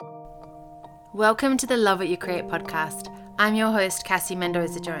Welcome to the Love What You Create podcast. I'm your host, Cassie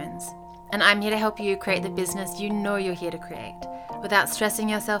Mendoza-Jones, and I'm here to help you create the business you know you're here to create without stressing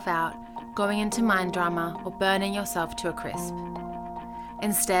yourself out, going into mind drama, or burning yourself to a crisp.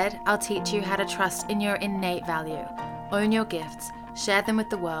 Instead, I'll teach you how to trust in your innate value, own your gifts, share them with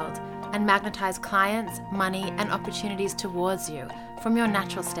the world, and magnetize clients, money, and opportunities towards you from your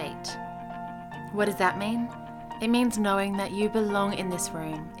natural state. What does that mean? It means knowing that you belong in this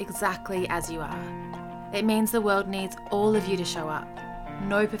room exactly as you are. It means the world needs all of you to show up.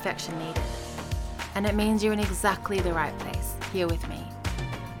 No perfection needed. And it means you're in exactly the right place, here with me.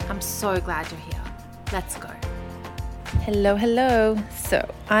 I'm so glad you're here. Let's go. Hello. So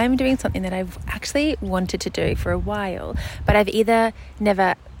I'm doing something that I've actually wanted to do for a while, but I've either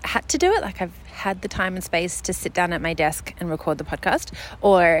never had to do it, like I've had the time and space to sit down at my desk and record the podcast,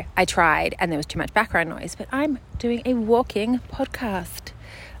 or I tried and there was too much background noise. But I'm doing a walking podcast.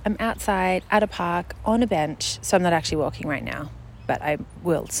 I'm outside at a park on a bench, so I'm not actually walking right now, but I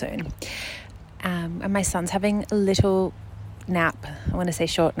will soon. And my son's having a little nap. I want to say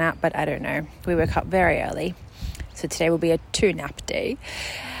short nap, but I don't know. We woke up very early, so today will be a 2-nap day.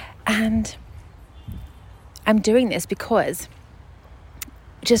 And I'm doing this because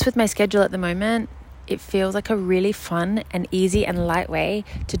just with my schedule at the moment, it feels like a really fun and easy and light way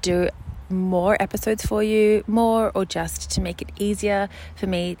to do more episodes for you, or just to make it easier for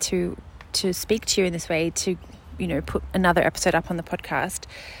me to speak to you in this way, to, put another episode up on the podcast.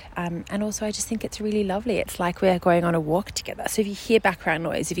 And also I just think it's really lovely. It's like we're going on a walk together. So if you hear background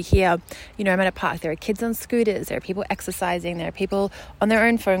noise, if you hear, I'm at a park, there are kids on scooters, there are people exercising, there are people on their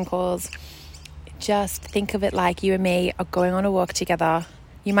own phone calls. Just think of it like you and me are going on a walk together.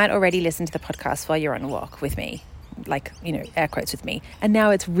 You might already listen to the podcast while you're on a walk with me, like, air quotes with me. And now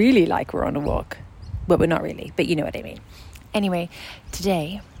it's really like we're on a walk. Well, we're not really, but you know what I mean. Anyway,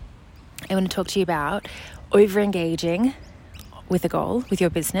 today I want to talk to you about overengaging with a goal, with your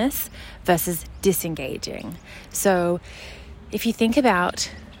business, versus disengaging. So if you think about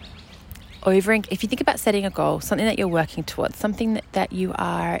setting a goal, something that you're working towards, something that you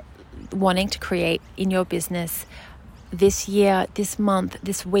are wanting to create in your business this year, this month,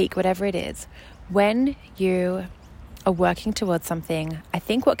 this week, whatever it is, when you are working towards something, I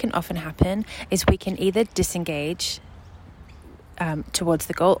think what can often happen is we can either disengage towards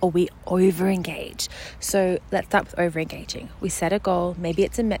the goal, or we overengage. So let's start with overengaging. We set a goal. Maybe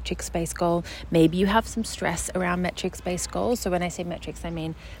it's a metrics-based goal. Maybe you have some stress around metrics-based goals. So when I say metrics, I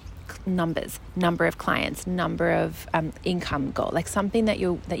mean numbers, number of clients, number of income goal, like something that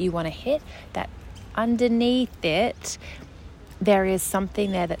you want to hit, that underneath it, there is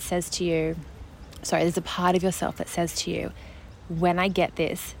something there that says to you, there's a part of yourself that says to you, when I get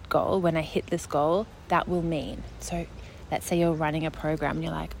this goal, when I hit this goal, that will mean. So let's say you're running a program and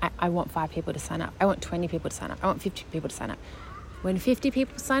you're like, I want 5 people to sign up. I want 20 people to sign up. I want 50 people to sign up. When 50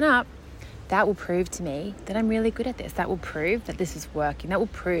 people sign up, that will prove to me that I'm really good at this. That will prove that this is working. That will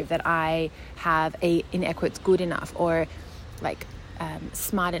prove that I have in air quotes, good enough, or like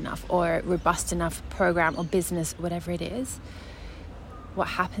smart enough, or robust enough program or business, whatever it is. What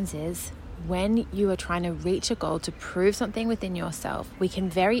happens is, when you are trying to reach a goal to prove something within yourself, we can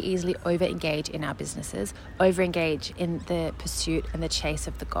very easily overengage in our businesses, overengage in the pursuit and the chase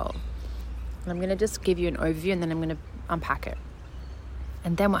of the goal. And I'm going to just give you an overview, and then I'm going to unpack it.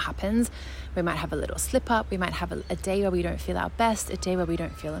 And then what happens, we might have a little slip up. We might have a day where we don't feel our best, a day where we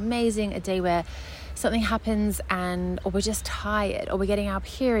don't feel amazing, a day where something happens or we're just tired, or we're getting our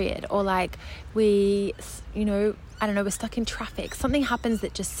period, or like we're stuck in traffic. Something happens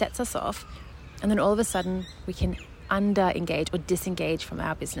that just sets us off. And then all of a sudden we can under-engage or disengage from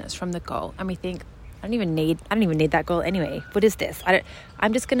our business, from the goal. And we think, I don't even need that goal anyway. What is this?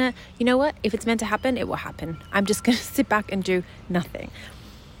 I'm just gonna, if it's meant to happen, it will happen. I'm just gonna sit back and do nothing.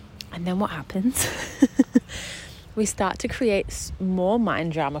 And then what happens? We start to create more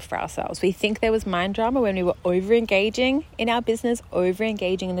mind drama for ourselves. We think there was mind drama when we were over-engaging in our business,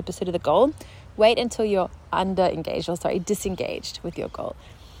 over-engaging in the pursuit of the goal. Wait until you're disengaged with your goal.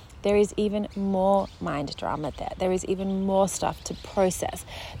 There is even more mind drama there. There is even more stuff to process.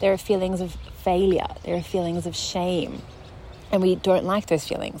 There are feelings of failure. There are feelings of shame. And we don't like those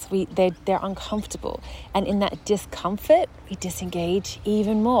feelings. They're uncomfortable. And in that discomfort, we disengage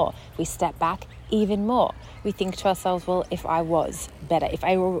even more. We step back even more. We think to ourselves, well, if I was better, if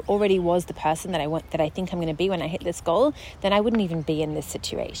I already was the person that I think I'm going to be when I hit this goal, then I wouldn't even be in this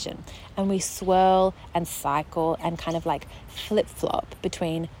situation. And we swirl and cycle and kind of like flip-flop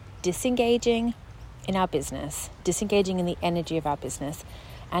between disengaging in our business, disengaging in the energy of our business,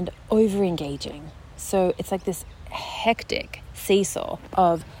 and over-engaging. So it's like this hectic seesaw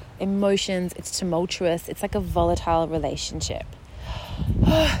of emotions, it's tumultuous, it's like a volatile relationship.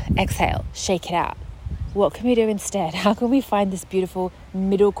 Exhale, shake it out. What can we do instead? How can we find this beautiful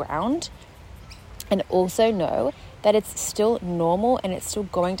middle ground and also know that it's still normal and it's still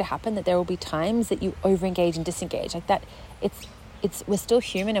going to happen, that there will be times that you overengage and disengage, like that. We're still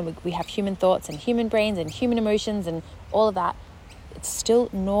human, and we have human thoughts and human brains and human emotions and all of that. It's still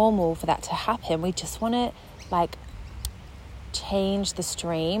normal for that to happen. We just want to like change the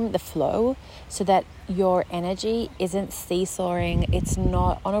stream, the flow, so that your energy isn't seesawing. It's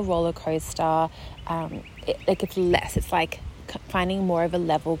not on a roller coaster. It's less. It's like finding more of a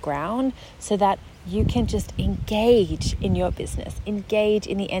level ground, so that you can just engage in your business, engage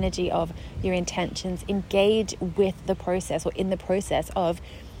in the energy of your intentions, engage with the process or in the process of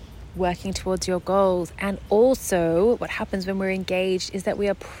working towards your goals. And also what happens when we're engaged is that we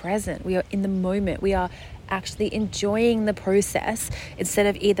are present, we are in the moment, we are actually enjoying the process, instead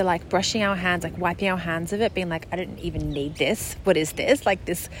of either like brushing our hands, like wiping our hands of it, being like, I don't even need this, what is this, like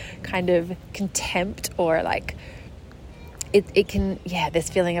this kind of contempt, or like it can,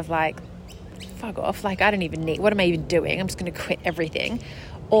 this feeling of like, fuck off, like I don't even need, what am I even doing, I'm just going to quit everything.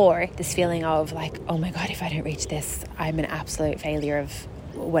 Or this feeling of like, oh my God, if I don't reach this, I'm an absolute failure of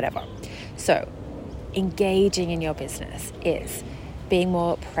whatever. So engaging in your business is being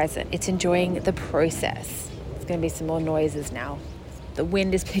more present. It's enjoying the process. There's going to be some more noises now. The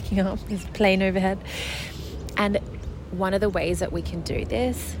wind is picking up, there's a plane overhead. And one of the ways that we can do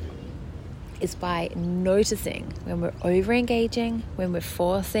this is by noticing when we're over-engaging, when we're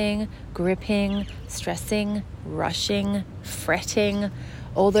forcing, gripping, stressing, rushing, fretting,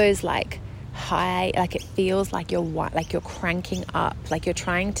 all those like high, like it feels like you're cranking up, like you're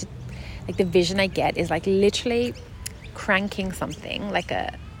trying to, like the vision I get is like literally cranking something, like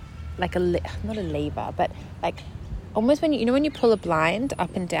not a lever, but like almost when when you pull a blind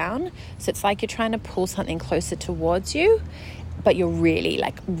up and down. So it's like you're trying to pull something closer towards you, but you're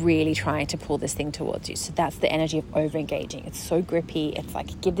really trying to pull this thing towards you. So that's the energy of over-engaging. It's so grippy. It's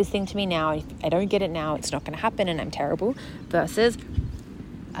like, give this thing to me now. If I don't get it now, it's not going to happen and I'm terrible. Versus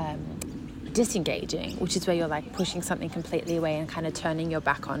disengaging, which is where you're like pushing something completely away and kind of turning your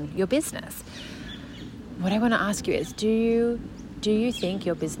back on your business. What I want to ask you is, do you think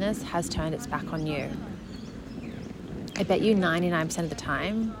your business has turned its back on you? I bet you 99% of the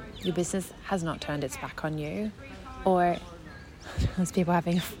time, your business has not turned its back on you. Or there's people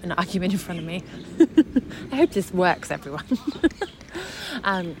having an argument in front of me. I hope this works, everyone.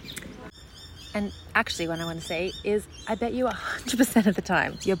 And actually what I want to say is, I bet you 100% of the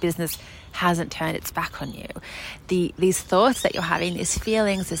time your business hasn't turned its back on you. These thoughts that you're having, these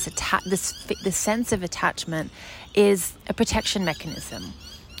feelings, this sense of attachment is a protection mechanism.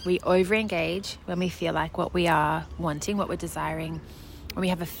 We over-engage when we feel like what we are wanting, what we're desiring, when we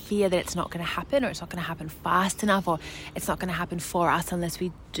have a fear that it's not going to happen, or it's not going to happen fast enough, or it's not going to happen for us unless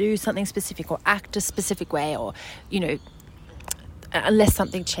we do something specific or act a specific way, or, unless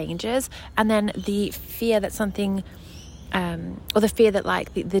something changes. And then the fear that something, or the fear that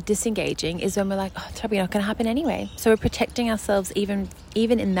like the disengaging is when we're like, oh, it's probably not going to happen anyway. So we're protecting ourselves even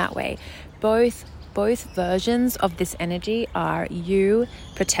in that way. Both versions of this energy are you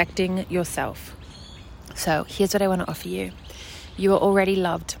protecting yourself. So here's what I want to offer you. You are already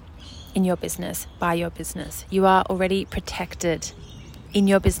loved in your business, by your business. You are already protected in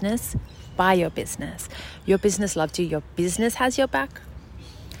your business, by your business. Your business loves you. Your business has your back.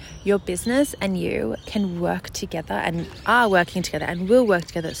 Your business and you can work together, and are working together, and will work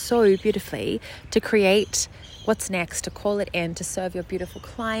together so beautifully to create what's next, to call it in, to serve your beautiful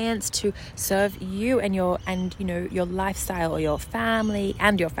clients, to serve you and your lifestyle, or your family,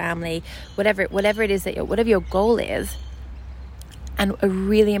 whatever it is that whatever your goal is. And a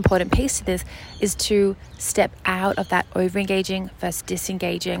really important piece to this is to step out of that over-engaging versus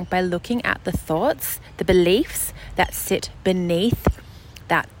disengaging by looking at the thoughts, the beliefs that sit beneath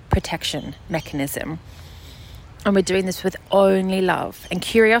that protection mechanism. And we're doing this with only love and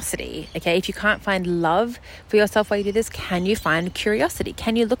curiosity. Okay, if you can't find love for yourself while you do this, can you find curiosity?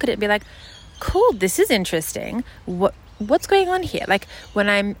 Can you look at it and be like, cool, this is interesting. What's going on here? Like when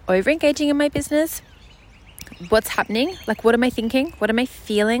I'm over-engaging in my business, what's happening? Like, what am I thinking? What am I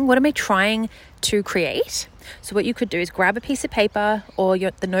feeling? What am I trying to create? So what you could do is grab a piece of paper, or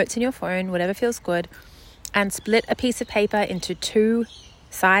the notes in your phone, whatever feels good, and split a piece of paper into two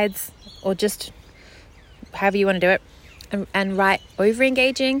sides, or just however you want to do it, and write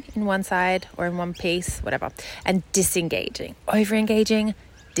over-engaging in one side or in one piece, whatever, and disengaging. Over-engaging,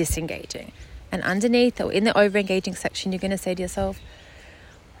 disengaging. And underneath, or in the over-engaging section, you're going to say to yourself,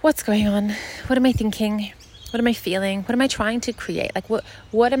 what's going on? What am I thinking? What am I feeling? What am I trying to create? Like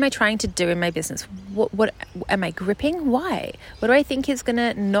what am I trying to do in my business? What am I gripping? Why? What do I think is going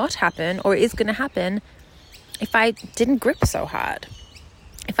to not happen or is going to happen if I didn't grip so hard?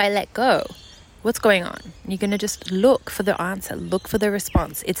 If I let go, what's going on? You're going to just look for the answer, look for the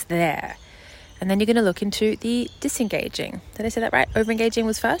response. It's there. And then you're going to look into the disengaging. Did I say that right? Overengaging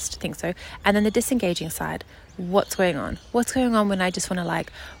was first? I think so. And then the disengaging side. What's going on? What's going on when I just want to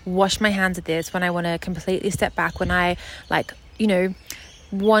like wash my hands of this, when I want to completely step back, when I like,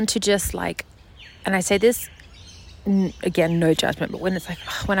 want to just like, and I say this, again, no judgment, but when it's like,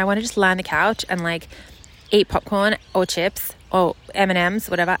 when I want to just lie on the couch and like eat popcorn or chips or M&Ms,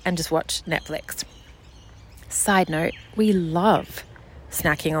 whatever, and just watch Netflix. Side note, we love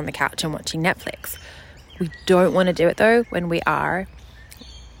snacking on the couch and watching Netflix. We don't want to do it though when we are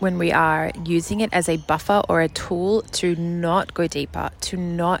using it as a buffer or a tool to not go deeper, to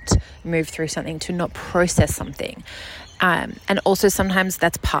not move through something, to not process something. And also sometimes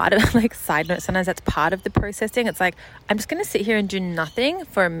that's part of, like, side note, sometimes that's part of the processing. It's like, I'm just going to sit here and do nothing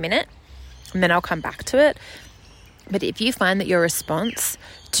for a minute and then I'll come back to it. But if you find that your response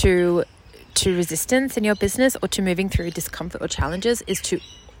to resistance in your business or to moving through discomfort or challenges is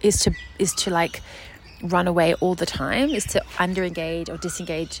to like run away all the time, is to underengage or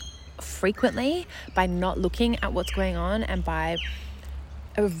disengage frequently by not looking at what's going on and by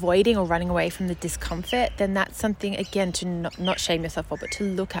avoiding or running away from the discomfort, then that's something, again, to not shame yourself for, but to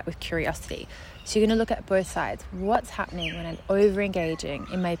look at with curiosity. So you're going to look at both sides. What's happening when I'm over-engaging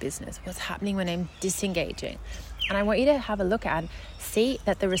in my business? What's happening when I'm disengaging? And I want you to have a look at and see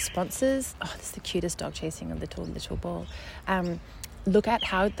that the responses, this is the cutest dog chasing a little ball. Look at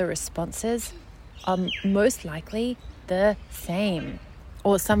how the responses are most likely the same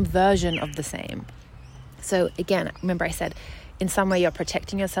or some version of the same. So again, remember I said, in some way you're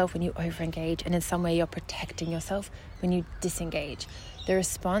protecting yourself when you overengage, and in some way you're protecting yourself when you disengage. The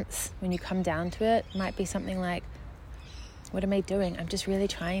response, when you come down to it, might be something like, what am I doing? I'm just really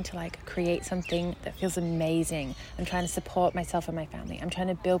trying to like create something that feels amazing. I'm trying to support myself and my family. I'm trying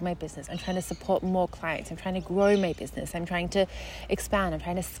to build my business. I'm trying to support more clients. I'm trying to grow my business. I'm trying to expand. I'm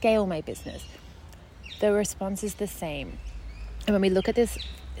trying to scale my business. The response is the same. And when we look at this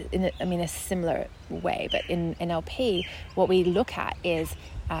in a similar way, but in NLP, what we look at is,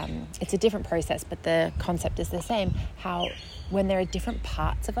 it's a different process, but the concept is the same. How when there are different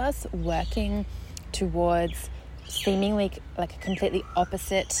parts of us working towards seemingly like completely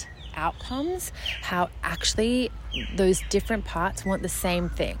opposite outcomes, how actually those different parts want the same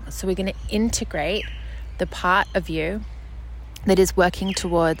thing. So we're going to integrate the part of you that is working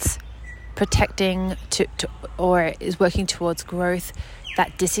towards protecting or is working towards growth,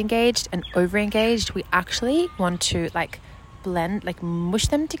 that disengaged and overengaged. We actually want to like blend, like mush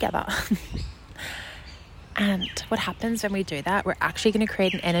them together. And what happens when we do that? We're actually going to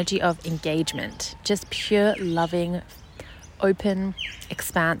create an energy of engagement, just pure, loving, open,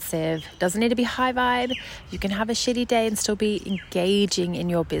 expansive. Doesn't need to be high vibe. You can have a shitty day and still be engaging in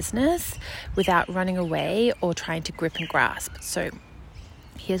your business without running away or trying to grip and grasp. So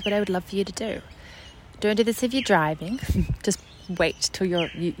here's what I would love for you to do. Don't do this if you're driving. Just wait till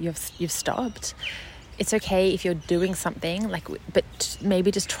you've stopped. It's okay if you're doing something, but maybe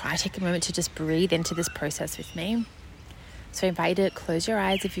just try to take a moment to just breathe into this process with me. So I invite you to close your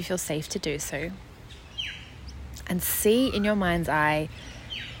eyes if you feel safe to do so. And see in your mind's eye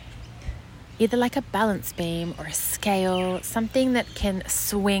either like a balance beam or a scale, something that can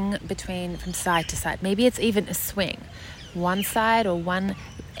swing from side to side. Maybe it's even a swing. One side or one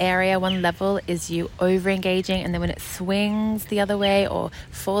area, one level is you over-engaging, and then when it swings the other way or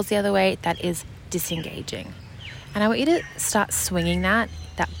falls the other way, that is disengaging. And I want you to start swinging that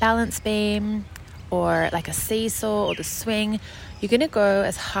balance beam or like a seesaw or the swing. You're going to go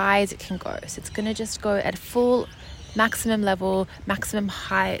as high as it can go. So it's going to just go at full maximum level, maximum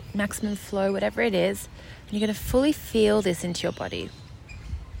height, maximum flow, whatever it is. And you're going to fully feel this into your body.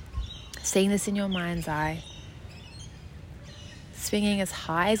 Seeing this in your mind's eye. Swinging as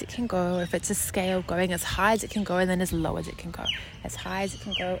high as it can go, or if it's a scale, going as high as it can go and then as low as it can go. As high as it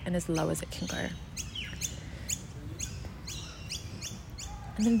can go and as low as it can go.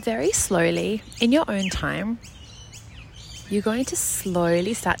 And then very slowly, in your own time, you're going to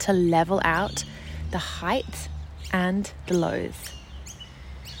slowly start to level out the height and the lows.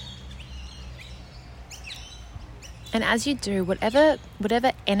 And as you do, whatever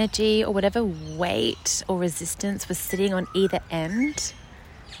energy or whatever weight or resistance was sitting on either end,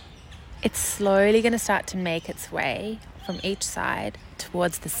 it's slowly going to start to make its way from each side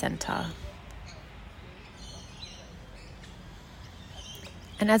towards the center.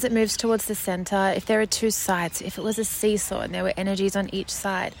 And as it moves towards the center, if there are two sides, if it was a seesaw and there were energies on each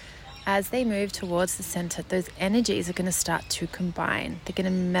side, as they move towards the center, those energies are going to start to combine. They're going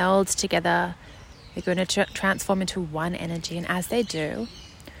to meld together. They're going to transform into one energy. And as they do,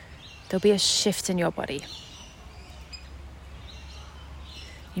 there'll be a shift in your body.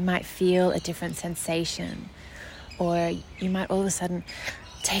 You might feel a different sensation, or you might all of a sudden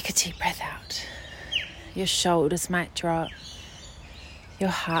take a deep breath out. Your shoulders might drop. Your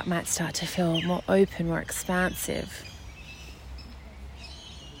heart might start to feel more open, more expansive.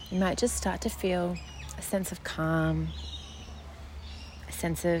 You might just start to feel a sense of calm, a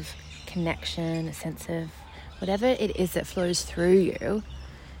sense of connection, a sense of whatever it is that flows through you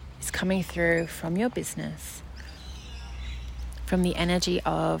is coming through from your business, from the energy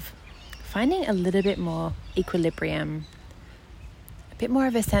of finding a little bit more equilibrium, a bit more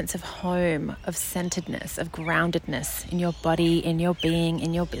of a sense of home, of centeredness, of groundedness in your body, in your being,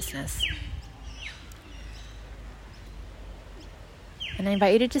 in your business. And I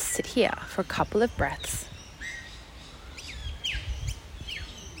invite you to just sit here for a couple of breaths.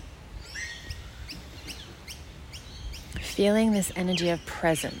 Feeling this energy of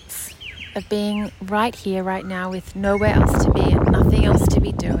presence, of being right here, right now, with nowhere else to be and nothing else to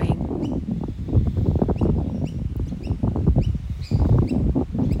be doing.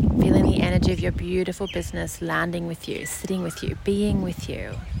 Feeling the energy of your beautiful business landing with you, sitting with you, being with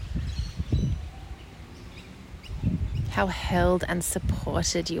you. How held and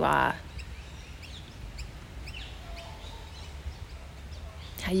supported you are.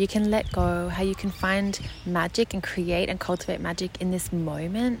 How you can let go, how you can find magic and create and cultivate magic in this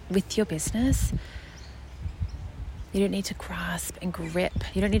moment with your business. You don't need to grasp and grip.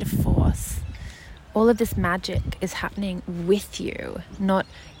 You don't need to force. All of this magic is happening with you, not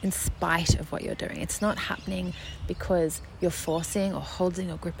in spite of what you're doing. It's not happening because you're forcing or holding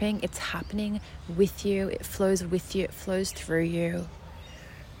or gripping. It's happening with you. It flows with you. It flows through you.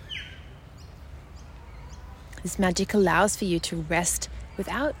 This magic allows for you to rest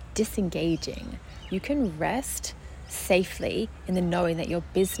without disengaging. You can rest safely in the knowing that your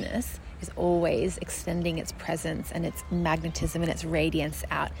business is always extending its presence and its magnetism and its radiance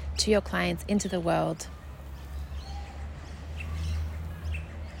out to your clients, into the world.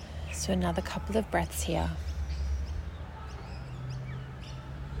 So another couple of breaths here.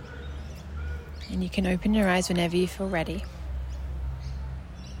 And you can open your eyes whenever you feel ready.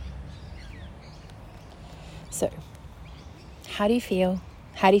 So, how do you feel?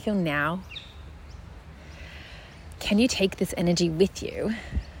 How do you feel now? Can you take this energy with you?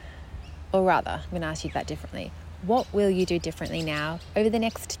 Or rather, I'm going to ask you that differently. What will you do differently now over the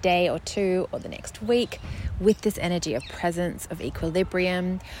next day or two or the next week with this energy of presence, of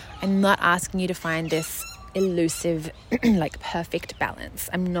equilibrium? I'm not asking you to find this elusive, like perfect balance.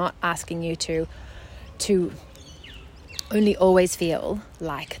 I'm not asking you to only always feel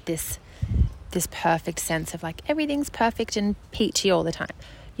like this perfect sense of like everything's perfect and peachy all the time.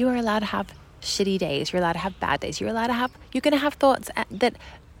 You are allowed to have shitty days. You're allowed to have bad days. You're going to have thoughts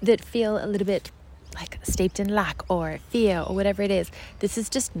that feel a little bit like steeped in lack or fear or whatever it is. This is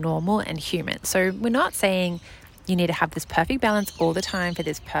just normal and human. So we're not saying you need to have this perfect balance all the time for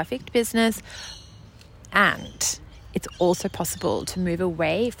this perfect business. And it's also possible to move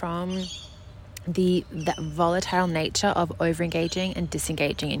away from that volatile nature of overengaging and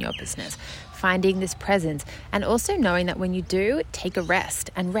disengaging in your business. Finding this presence and also knowing that when you do take a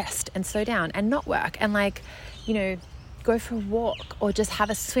rest and slow down and not work and go for a walk or just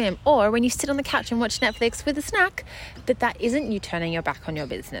have a swim, or when you sit on the couch and watch Netflix with a snack, that isn't you turning your back on your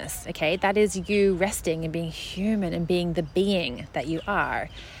business, okay? That is you resting and being human and being the being that you are.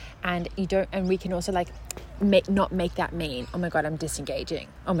 And we can also not make that mean, oh my God, I'm disengaging.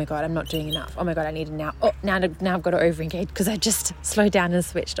 Oh my God, I'm not doing enough. Oh my God, I need to now I've got to overengage because I just slowed down and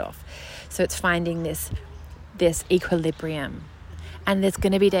switched off. So it's finding this equilibrium. And there's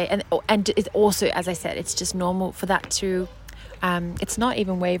going to be and it's also, as I said, it's just normal for that to, it's not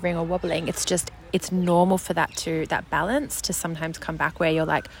even wavering or wobbling. It's normal for that balance to sometimes come back where you're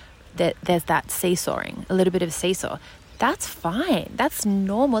like, there's that seesawing, a little bit of seesaw. That's fine. That's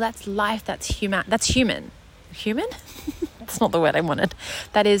normal. That's life. That's human. That's human. Human? That's not the word I wanted.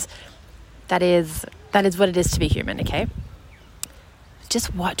 That is what it is to be human. Okay.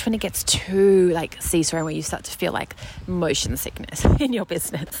 Just watch when it gets too seesawing, where you start to feel like motion sickness in your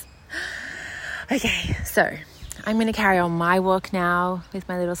business. Okay, so I'm going to carry on my walk now with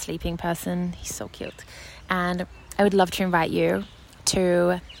my little sleeping person. He's so cute. And I would love to invite you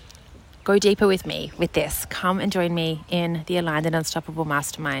to go deeper with me with this. Come and join me in the Aligned and Unstoppable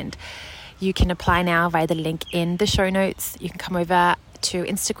Mastermind. You can apply now via the link in the show notes. You can come over to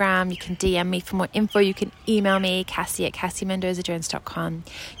Instagram. You can DM me for more info. You can email me, Cassie@CassieMendozaJones.com.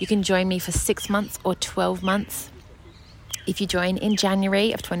 You can join me for 6 months or 12 months. If you join in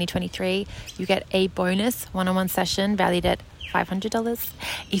January of 2023, you get a bonus one-on-one session valued at $500.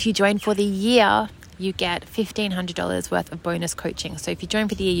 If you join for the year, you get $1,500 worth of bonus coaching. So if you join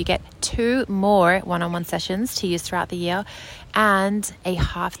for the year, you get 2 more one-on-one sessions to use throughout the year and a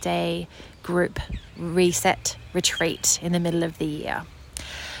half-day group reset retreat in the middle of the year.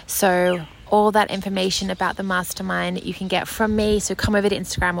 So all that information about the mastermind you can get from me. So come over to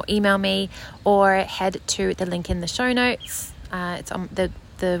Instagram or email me or head to the link in the show notes. It's on the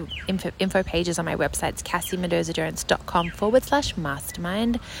info pages on my website. It's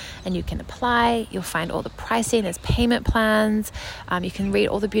CassieMendozaJones.com/mastermind, and you can apply. You'll find all the pricing. There's payment plans. You can read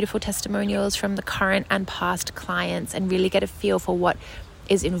all the beautiful testimonials from the current and past clients and really get a feel for what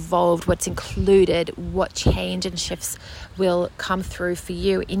is involved, what's included, what change and shifts will come through for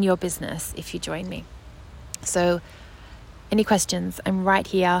you in your business if you join me. So any questions, I'm right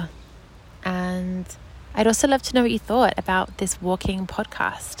here. And I'd also love to know what you thought about this walking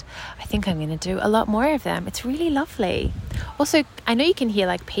podcast. I think I'm going to do a lot more of them. It's really lovely. Also, I know you can hear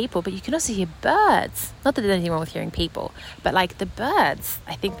like people, but you can also hear birds. Not that there's anything wrong with hearing people, but like the birds.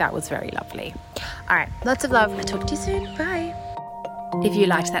 I think that was very lovely. All right, lots of love. I'll talk to you soon. Bye. If you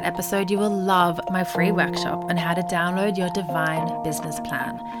liked that episode, you will love my free workshop on how to download your divine business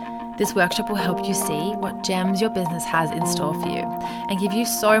plan. This workshop will help you see what gems your business has in store for you and give you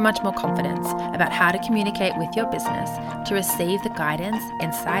so much more confidence about how to communicate with your business to receive the guidance,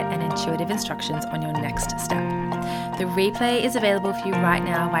 insight, and intuitive instructions on your next step. The replay is available for you right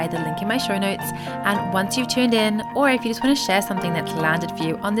now via the link in my show notes. And once you've tuned in, or if you just want to share something that's landed for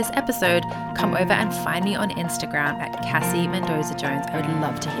you on this episode, come over and find me on Instagram at Cassie Mendoza Jones. I would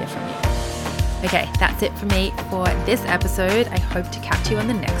love to hear from you. Okay, that's it for me for this episode. I hope to catch you on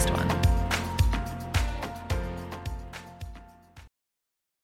the next one.